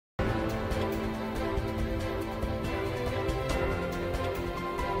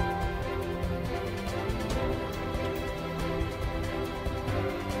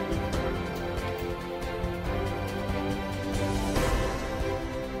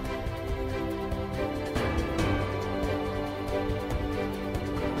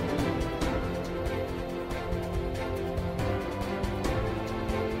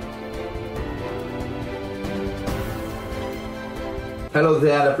Hello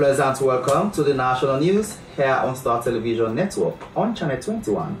there and a pleasant welcome to the national news here on Star Television Network on Channel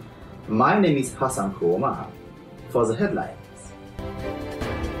 21. My name is Hassan Kouoma. For the headlines.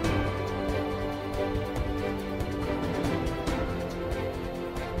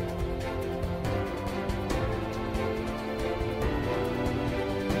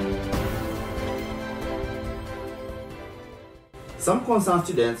 Some concerned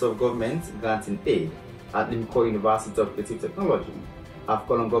students of government granting aid at Limkokwing University of Creative Technology have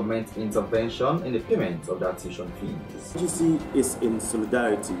called on government intervention in the payment of their tuition fees. NGC is in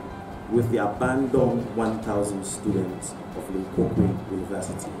solidarity with the abandoned 1,000 students of Limkokwing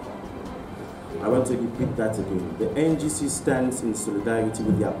University. I want to repeat that again. The NGC stands in solidarity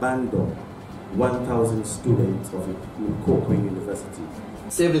with the abandoned 1,000 students of Limkokwing University.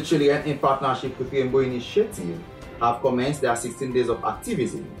 Save the Children, in partnership with Rainbow Initiative, have commenced their 16 Days of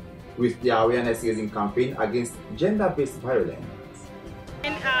Activism with their awareness raising campaign against gender-based violence.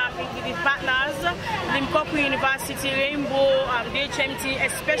 With the partners, Limkokwing University, Rainbow, DHMT,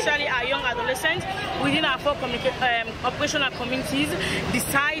 especially our young adolescents within our four operational communities,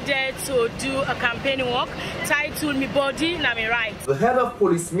 decided to do a campaign work titled "Me Bodi, Na Me Right." The head of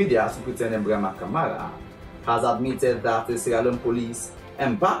police media, Superintendent Brahma Kamara, has admitted that the Sierra Leone police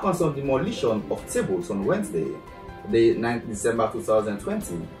embarked on some demolition of tables on Wednesday, the 9th December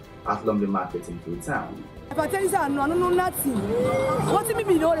 2020, at Lumley Market in Freetown. If I tell you that no, nothing. What do you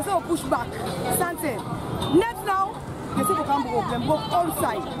mean? They say push back. Something. Next now, they say come go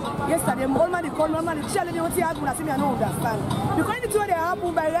outside. Yesterday, all man they call me, man they tell me what you have. I say me I don't understand. Because anything what they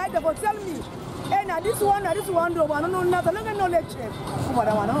happen by right, they go tell me. Hey, now this one, do. I don't know nothing. I don't know lecture. But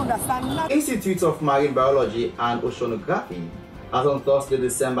I don't understand. Institute of Marine Biology and Oceanography has on Thursday,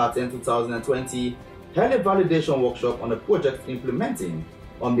 December 10, 2020, held a validation workshop on a project implementing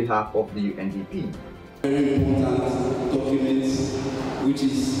on behalf of the UNDP. Very important document, which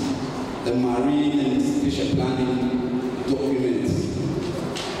is the Marine and Spatial Planning document.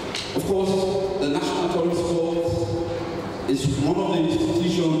 Of course, the National Tourist Board is one of the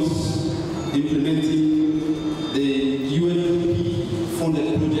institutions implementing the UNDP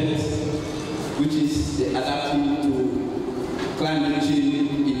funded project, which is the adapting to climate change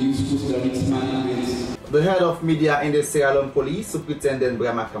induced coastal risk management. The head of media in the Sierra Leone Police, Superintendent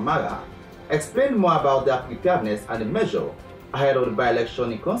Brahma Kamara, explained more about their preparedness and the measure ahead of the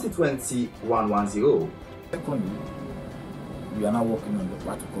by-election in constituency 110. Secondly, we are now working on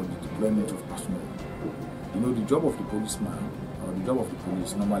what we call the deployment of personnel. You know, the job of the policeman or the job of the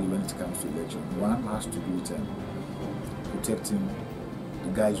police normally when it comes to election, one has to do with protecting the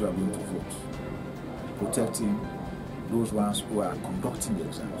guys who are going to vote, protecting those ones who are conducting the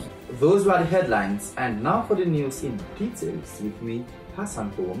exams. Those were the headlines, and now for the news in details with me,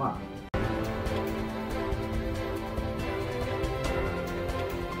 Hassan Kouoma.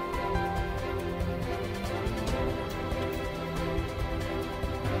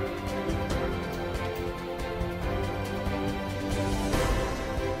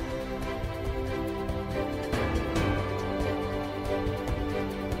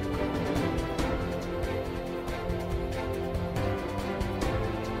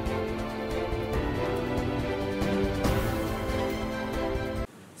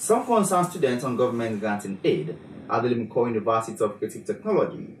 Some concerned students on government granting aid at the Limkokwing University of Creative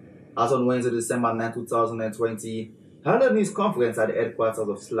Technology, as on Wednesday, December 9, 2020, held a news conference at the headquarters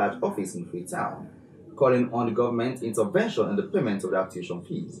of SLAJ office in Freetown, calling on the government intervention in the payment of their tuition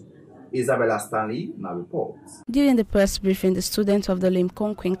fees. Isabella Stanley now reports. During the press briefing, the students of the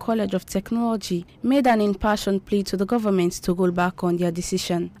Limkokwing College of Technology made an impassioned plea to the government to go back on their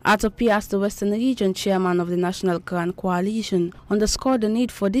decision. Atopi, as the Western Region chairman of the National Grand Coalition, underscored the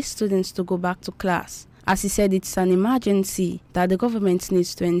need for these students to go back to class. As he said, it's an emergency that the government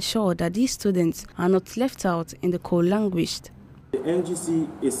needs to ensure that these students are not left out in the cold languished. The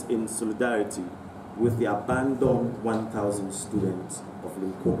NGC is in solidarity with the abandoned 1,000 students of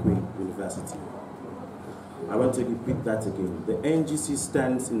Limkokwing University. I want to repeat that again. The NGC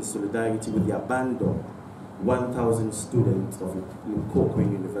stands in solidarity with the abandoned 1,000 students of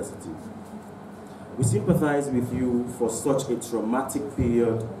Limkokwing University. We sympathize with you for such a traumatic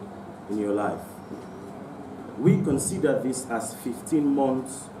period in your life. We consider this as 15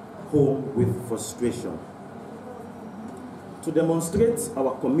 months home with frustration. To demonstrate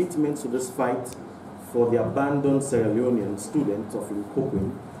our commitment to this fight for the abandoned Sierra Leonean students of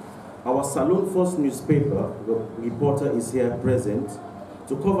Limkokwing, our Salon First newspaper, the reporter is here present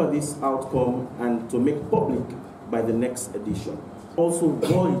to cover this outcome and to make public by the next edition. Also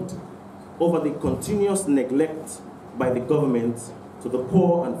worried over the continuous neglect by the government to the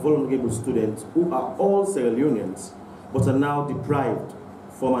poor and vulnerable students who are all Sierra Leoneans but are now deprived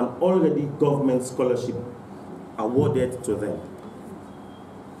from an already government scholarship awarded to them.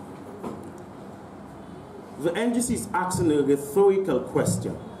 The NGC is asking a rhetorical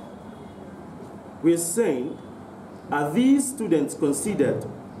question. We're saying, are these students considered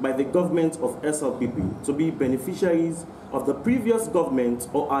by the government of SLPP to be beneficiaries of the previous government,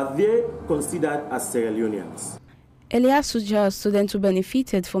 or are they considered as Sierra Leoneans? Elias Suja, student who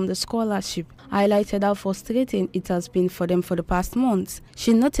benefited from the scholarship, highlighted how frustrating it has been for them for the past months.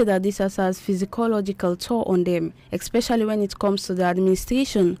 She noted that this has a physiological toll on them, especially when it comes to the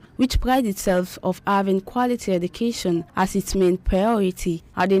administration, which prides itself of having quality education as its main priority,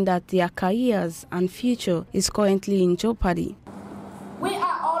 adding that their careers and future is currently in jeopardy. We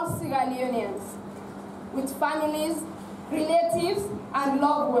are all Sierra Leoneans, with families, relatives, and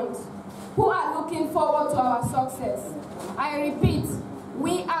loved ones, who are looking forward to our success. I repeat,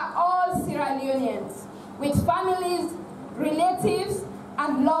 we are all Sierra Leoneans, with families, relatives,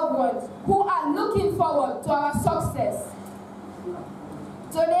 and loved ones, who are looking forward to our success.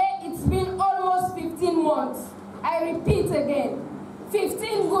 Today, it's been almost 15 months. I repeat again,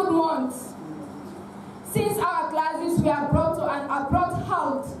 15 good months since our classes were brought to an abrupt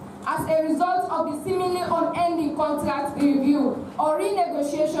halt as a result of the seemingly unending contract review or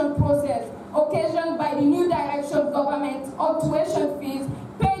renegotiation process occasioned by the new direction government on tuition fees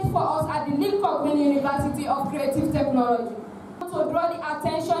paid for us at the Limkokwing University of Creative Technology. To draw the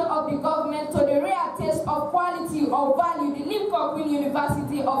attention of the government to the rare taste of quality or value the Limkokwing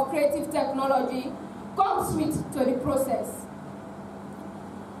University of Creative Technology comes with to the process.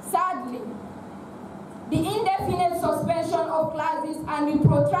 Sadly, the indefinite suspension of classes and the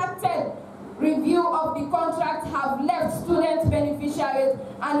protracted review of the contract have left student beneficiaries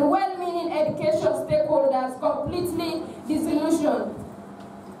and well-meaning education stakeholders completely disillusioned.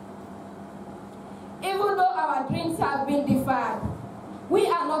 Even though our dreams have been deferred, we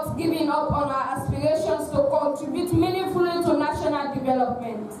are not giving up on our aspirations to contribute meaningfully to national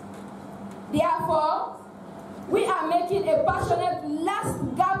development. Therefore, we are making a passionate last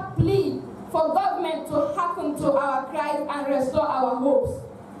gap plea for government to hearken to our cries and restore our hopes.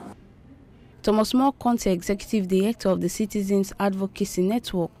 Thomas Moore Conte, Executive Director of the Citizens Advocacy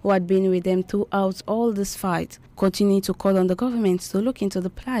Network, who had been with them throughout all this fight, continued to call on the government to look into the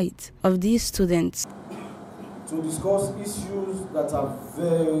plight of these students. To discuss issues that are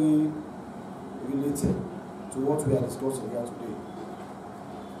very related to what we are discussing here today,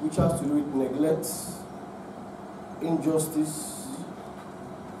 which has to do with neglect, injustice,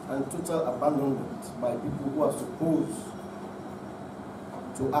 and total abandonment by people who are supposed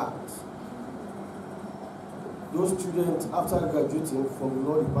to act. Those students, after graduating from the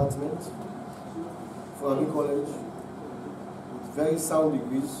law department, from Abbey College, with very sound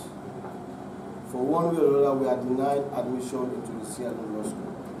degrees, for one way or another, we are denied admission into the Sierra Leone Law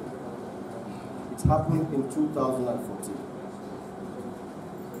School. It happened in 2014.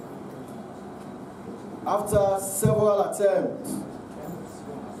 After several attempts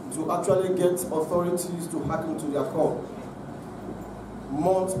to actually get authorities to hearken to their call,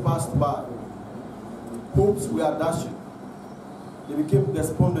 months passed by. Hopes were dashing. They became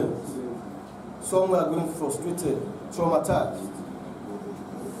despondent. Some were going frustrated, traumatized.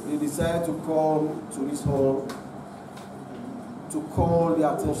 They decided to come to this hall to call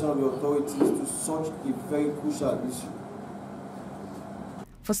the attention of the authorities to such a very crucial issue.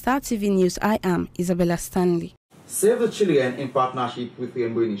 For Star TV News, I am Isabella Stanley. Save the Children, in partnership with the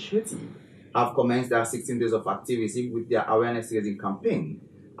Rainbow Initiative, have commenced their 16 Days of Activism with their awareness-raising campaign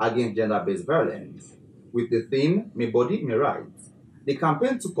against gender-based violence, with the theme, Me Bodi, Me Rights. The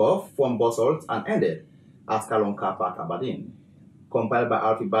campaign took off from Bosalt and ended at Kallon Car Park Aberden. Compiled by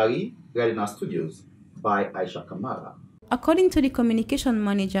Alfie Barrie, read in our studios by Aisha Kamara. According to the communication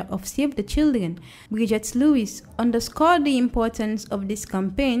manager of Save the Children, Bridget Lewis underscored the importance of this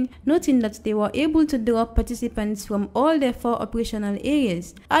campaign, noting that they were able to draw participants from all their 4 operational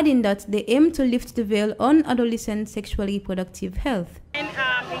areas, adding that they aim to lift the veil on adolescent sexual reproductive health.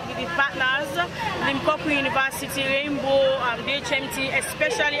 The partners, Limkokwing University, Rainbow, HMT,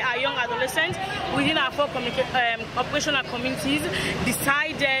 especially our young adolescents within our 4 operational communities,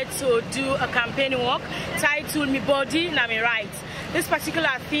 decided to do a campaign work titled Me Bodi, Na Me Rights. This particular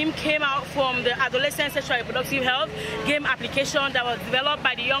theme came out from the Adolescent Sexual Reproductive Health game application that was developed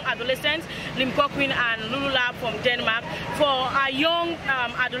by the young adolescents, Limkokwing and Lulula from Denmark, for our young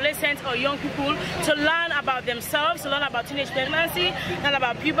adolescents or young people to learn about themselves, to learn about teenage pregnancy, learn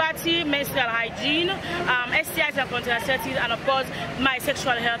about puberty, menstrual hygiene, STIs and contraceptives, and of course, my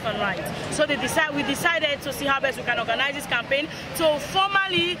sexual health and rights. So we decided to see how best we can organize this campaign to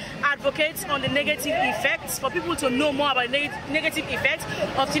formally advocate on the negative effects, for people to know more about the negative effects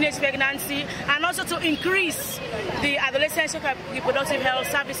of teenage pregnancy, and also to increase the adolescent sexual reproductive health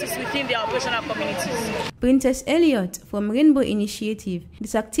services within their operational communities. Princess Elliot from Rainbow Initiative.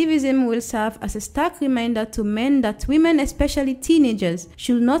 This activism will serve as a stark reminder to men that women, especially teenagers,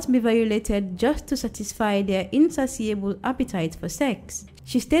 should not be violated just to satisfy their insatiable appetite for sex.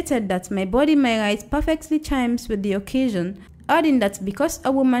 She stated that "My Body, My Rights" perfectly chimes with the occasion, adding that because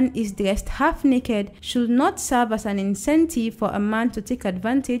a woman is dressed half naked should not serve as an incentive for a man to take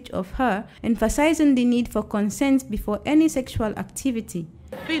advantage of her, emphasizing the need for consent before any sexual activity.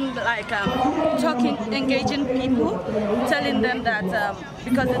 Been like talking, engaging people, telling them that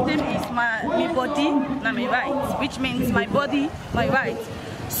because the theme is my body, not my rights, which means my body, my rights.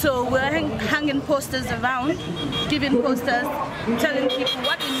 So we're hanging posters around, giving posters, telling people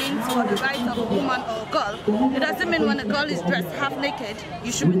what it means for the rights of a woman or a girl. It doesn't mean when a girl is dressed half naked,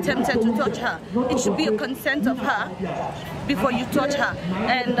 you should be tempted to touch her. It should be a consent of her before you touch her.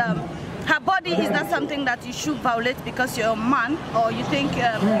 And her body is not something that you should violate because you're a man or you think you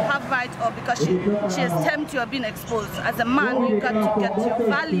have rights, or because she is tempted, you are being exposed. As a man, you got to get your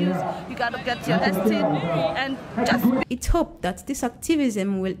values, you got to get your destiny, and just... It's hoped that this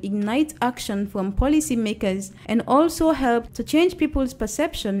activism will ignite action from policymakers and also help to change people's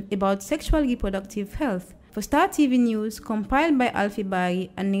perception about sexual reproductive health. For Star TV News, compiled by Alfie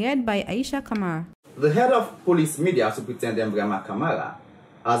Barrie and read by Aisha Kamara. The head of police media, Superintendent Brahma Kamara,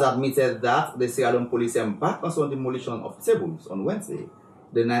 has admitted that the Sierra Leone police embarked on demolition of tables on Wednesday,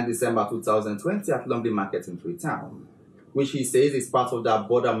 the 9th December 2020 at Lumley Market in Freetown, which he says is part of their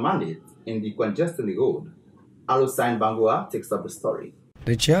border mandate in decongesting the road. Alusain Bangoa takes up the story.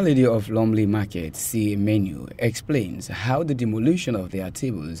 The chairlady of Lumley Market, C. Menu, explains how the demolition of their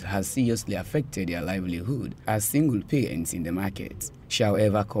tables has seriously affected their livelihood as single parents in the market. She,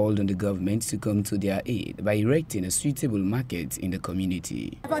 however, called on the government to come to their aid by erecting a suitable market in the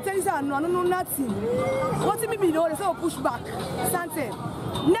community. If I tell you that, no, nothing. What me be know, they say push back. Something.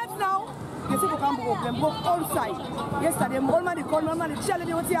 Next now, they say come both all side. Yesterday, all man they call, all man they tell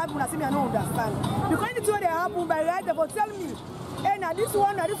me what happen. I say me I don't understand. Because anything they happen by right, they will tell me. Hey, now this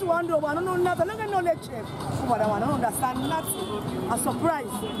one, though, I don't know nothing. I don't know lecture. But I don't understand nothing. I'm surprised.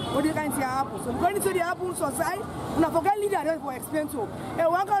 What do you guys see happen? So going to the happen society, and I forget leader I don't explain to. Hey,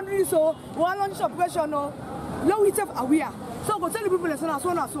 one country so one launch operation no. Now we are aware. So go tell the people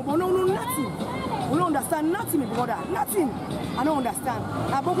so but no nothing. We don't understand nothing, my brother. Nothing. I don't understand.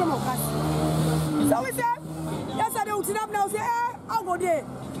 I broke my cash. So we say, yesterday we sit up now say, hey, I'll go there.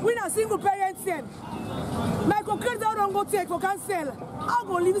 We not single parents then. My concrete I don't go take for cancel. I'll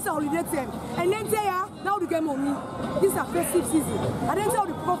go leave this holiday time. And then say, now to get money. This is a festive season. I didn't tell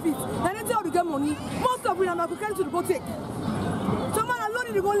the profit. I didn't tell to get money. Most of them are concrete to go take. Someone alone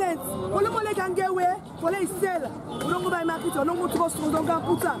in the go length. For no money can get away. For let sell. We don't go buy market or don't go to go store. Don't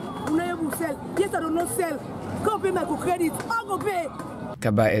go put up. We not able to sell. Yes, I don't know sell. Go pay my credit. I'll go pay.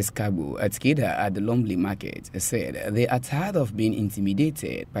 Kaba Eskabu, a skater at the Lumley Market, said they are tired of being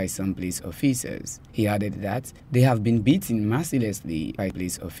intimidated by some police officers. He added that they have been beaten mercilessly by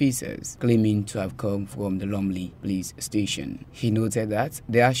police officers, claiming to have come from the Lumley police station. He noted that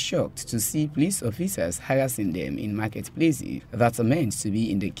they are shocked to see police officers harassing them in marketplaces that are meant to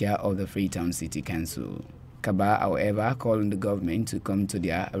be in the care of the Freetown City Council. Kaba, however, called on the government to come to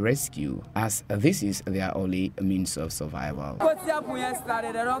their rescue, as this is their only means of survival. What's happened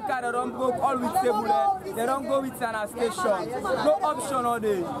yesterday? They don't carry, they don't go all with table, they don't go with an station. No option all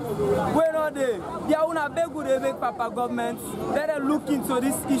day. Where all day? They are una beg good, they beg Papa government. Let them look into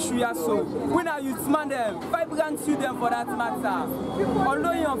this issue here so. When are you demand them? 5 grand sue them for that matter.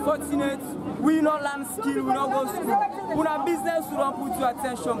 Although you're unfortunate, we not learn skill, we not go school. Una business we don't put your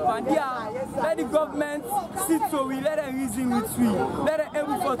attention on. Let the government sit so we let them reason with we. Let them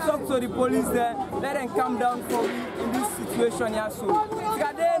able go talk to the police there, let them calm down for me in this situation here. So,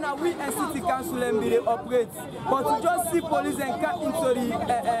 now we and city council and they operate, but to just see police and cut into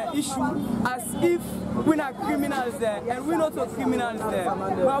the issue as if we're not criminals there, and we're not criminals there.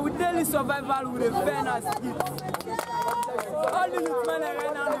 But we daily survival with a fairness. All the youthman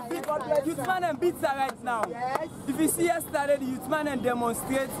right now, the youthman and beats are right now. If you see yesterday, the youthman and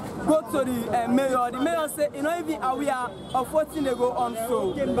demonstrate, go to the mayor. The mayor say, you know, even aware of what thing they go on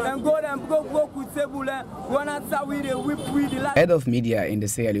so, and go with table, run outside with the whip with the last. Head of media in the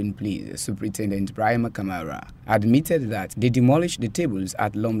Sierra Leone Police, Superintendent Brahima Kamara, admitted that they demolished the tables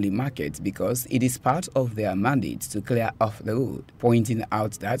at Lumley Market because it is part of their mandate to clear off the road, pointing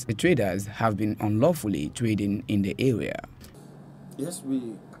out that the traders have been unlawfully trading in the area. Yes,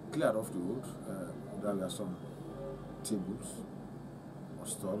 we cleared off the road. There were some tables or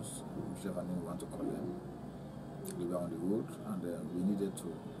stalls, whichever name you want to call them. They were on the road, and we needed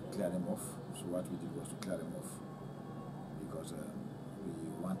to clear them off. So what we did was to clear them off because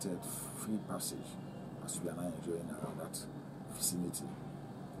we wanted free passage, as we are now enjoying around that vicinity.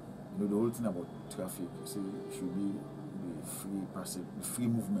 You know, the whole thing about traffic, you see, it should be the free passage, the free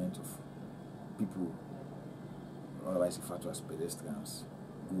movement of people. Otherwise referred to as pedestrians,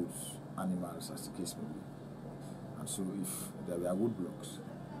 goods, animals, as the case may be. And so if there were roadblocks,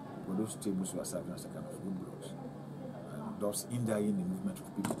 but those tables were serving as a kind of roadblocks, and thus hindering the movement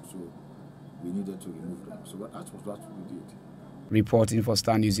of people, so we needed to remove them. So that was what we did. Reporting for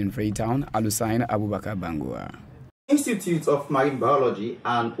Star News in Freetown, Alusain Abubakar Bangua. Institute of Marine Biology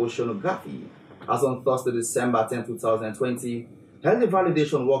and Oceanography has on Thursday, December 10, 2020, held a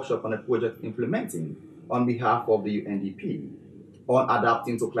validation workshop on a project implementing on behalf of the UNDP on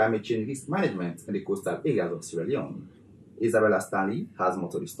adapting to climate change risk management in the coastal areas of Sierra Leone. Isabella Stanley has more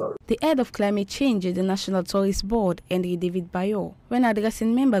to the story. The head of climate change at the National Tourist Board, Henry David Bayo, when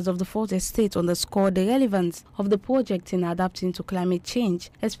addressing members of the fourth estate, underscored the relevance of the project in adapting to climate change,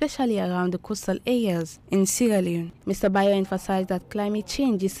 especially around the coastal areas in Sierra Leone. Mr. Bayo emphasized that climate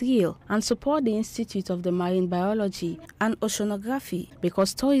change is real and support the Institute of the Marine Biology and Oceanography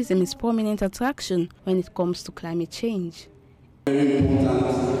because tourism is prominent attraction when it comes to climate change. Very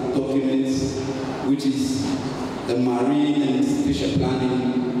important documents, which is the marine and spatial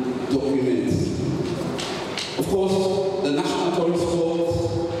planning documents. Of course, the National Tourist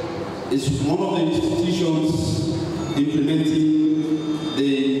Board is one of the institutions implementing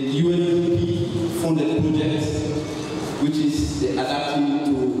the UNDP-funded project, which is the Adapting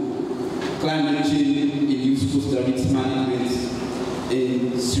to Climate Change-Induced Coastal Risk Management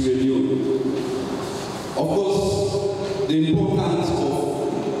in Sierra Leone. Of course, the importance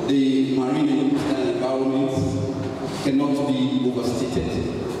of the marine and coastal environment cannot be overstated.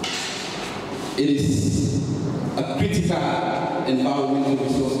 It is a critical environmental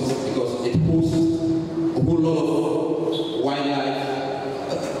resource because it hosts a whole lot of wildlife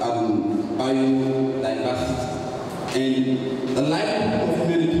and biodiversity. And the livelihood of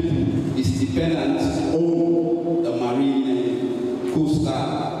many people is dependent on the marine and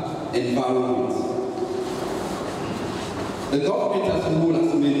coastal environment. The government as a whole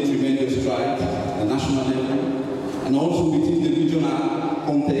has made tremendous strides at the national level, and also within the regional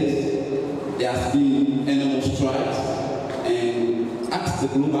context, there has been enormous strides, and at the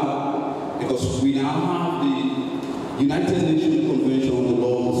global, because we now have the United Nations Convention on the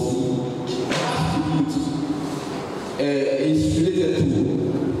Law of the Sea, is related to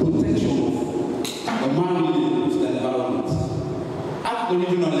protection of the marine and coastal environment. At the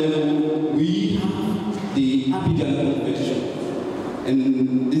regional level, we have the Abidjan Convention, and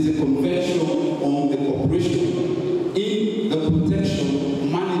this is a convention on the cooperation in the protection,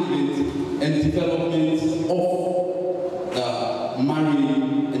 management, and development of the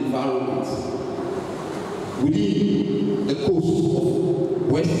marine environment within the coast of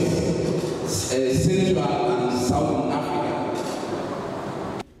West, Central, and Southern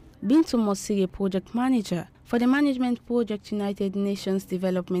Africa. Bintu Mosiri, project manager for the Management Project United Nations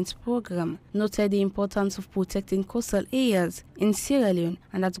Development Program, noted the importance of protecting coastal areas in Sierra Leone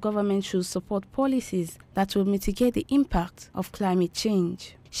and that government should support policies that will mitigate the impact of climate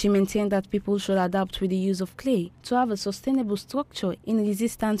change. She maintained that people should adapt with the use of clay to have a sustainable structure in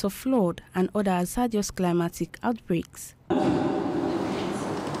resistance of flood and other hazardous climatic outbreaks. The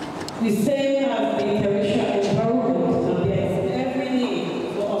same as the terrestrial environment, and there is every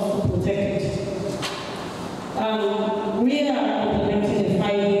need for us to protect it. We are implementing a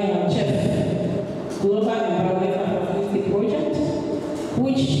 5-year CHEF Global Environmental Facility Project,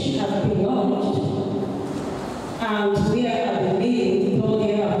 which has been launched, and we are at the third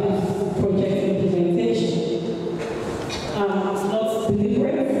year of this project implementation. It's not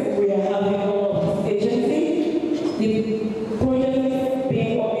deliberate. We are having a lot of agency. The project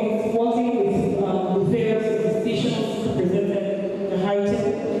being working with various institutions to present the heightened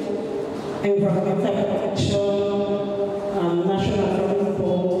environmental protection, national service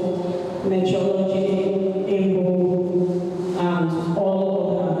for meteorology, and all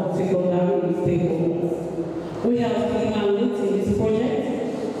other secondary stakeholders. We have three mandates in this project.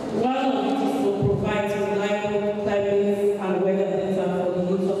 One of it is to provide reliable climate and weather data for the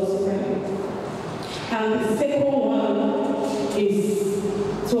use of spring. And the second one is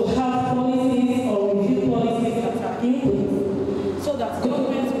to have policies or review policies that are input so that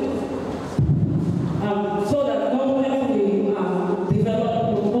government will develop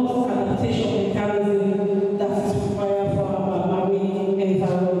robust adaptation mechanism that is required for our marine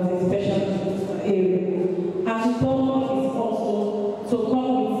environment, especially in this area. And the third one is also to come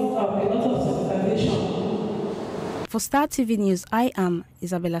with a lot of sensitization. For Star TV News, I am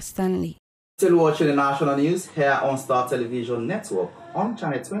Isabella Stanley. Still watching the national news here on Star Television Network on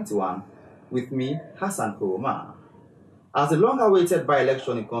Channel 21 with me, Hassan Kuruma. As the long-awaited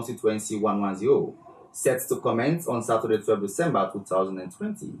by-election in Constituency 110 set to commence on Saturday, 12 December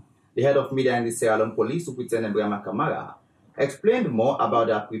 2020, the head of media in the Sierra Leone Police, Superintendent Brahma Kamara, explained more about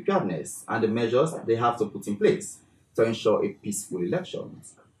their preparedness and the measures they have to put in place to ensure a peaceful election.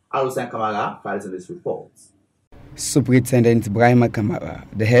 Alusan Kamara files in this report. Superintendent Brahma Kamara,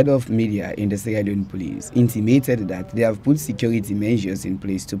 the head of media in the Sierra Leone Police, intimated that they have put security measures in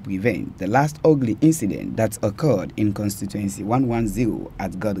place to prevent the last ugly incident that occurred in Constituency 110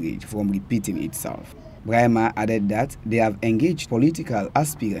 at Godrich from repeating itself. Brahma added that they have engaged political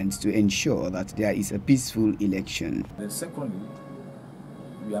aspirants to ensure that there is a peaceful election. And secondly,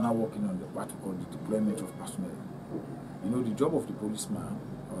 we are now working on what we call the deployment of personnel. You know, the job of the policeman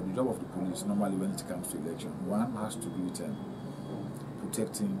or the job of the police normally when it comes to election, one has to do it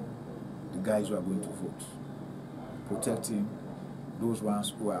protecting the guys who are going to vote, protecting those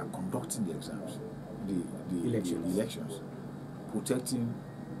ones who are conducting the exams, the elections, protecting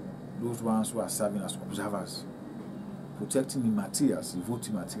those ones who are serving as observers, protecting the materials, the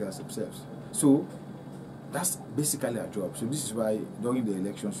voting materials themselves. So that's basically our job. So this is why during the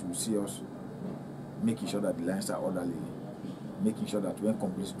elections you will see us making sure that the lines are orderly, making sure that when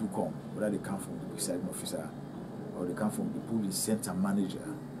complaints do come, whether they come from the presiding officer or they come from the polling center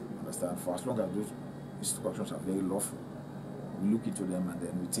manager, understand, for as long as those instructions are very lawful, we look into them and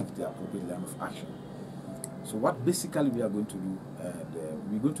then we take the appropriate line of action. So what basically we are going to do,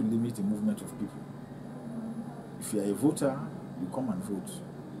 we're going to limit the movement of people. If you are a voter, you come and vote.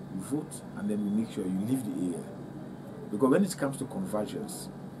 You vote and then we make sure you leave the area. Because when it comes to convergence,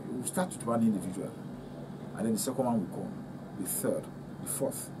 we start with one individual, and then the second one will come, the third, the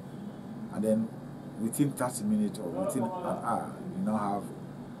fourth, and then within 30 minutes or within an hour, you now have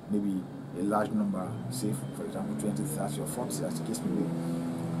maybe a large number, say for example 20, 30 or 40 as the case may be.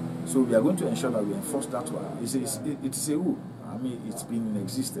 So we are going to ensure that we enforce that one. It is a rule. I mean, it's been in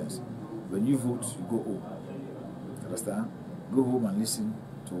existence. When you vote, you go home. Understand? Go home and listen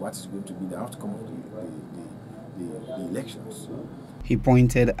to what is going to be the outcome of the elections. He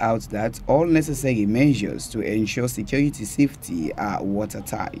pointed out that all necessary measures to ensure security safety are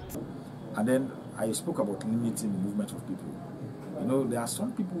watertight. And then I spoke about limiting the movement of people. You know, there are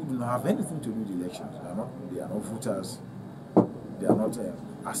some people who do not have anything to do with the elections. They are not voters. They are not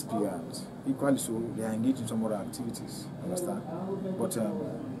aspirants. Equally so, they are engaged in some other activities. Understand? But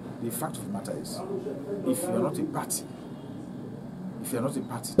the fact of the matter is, if you are not a party,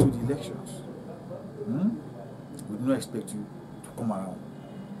 to the elections, we do not expect you to come around.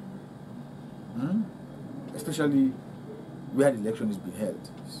 Especially where the election is being held.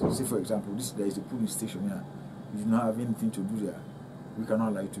 Say for example, there is a polling station here. You do not have anything to do there. We cannot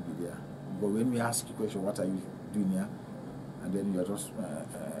allow you to be there. But when we ask you a question, what are you doing here? And then you are just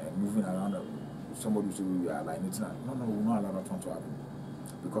moving around, somebody will say, we are like it. No, we will not allow that one to happen.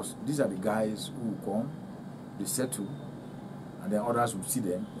 Because these are the guys who will come, they settle, and then others will see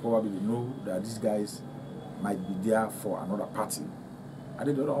them. Probably they know that these guys might be there for another party. And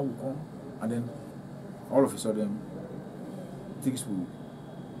then the other one will come, and then all of a sudden, things will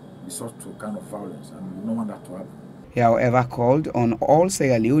resort to a kind of violence, and we don't want that to happen. He, however, called on all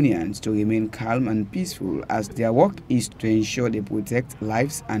Sierra Leoneans to remain calm and peaceful as their work is to ensure they protect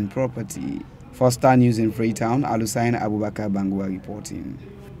lives and property. For Star News in Freetown, Alusain Abubakar Bangua reporting.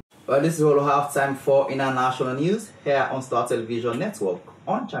 Well, this is all we have time for international news here on Star Television Network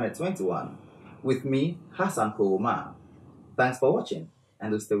on Channel 21 with me, Hassan Kuruma. Thanks for watching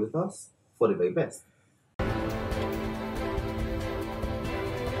and do stay with us for the very best.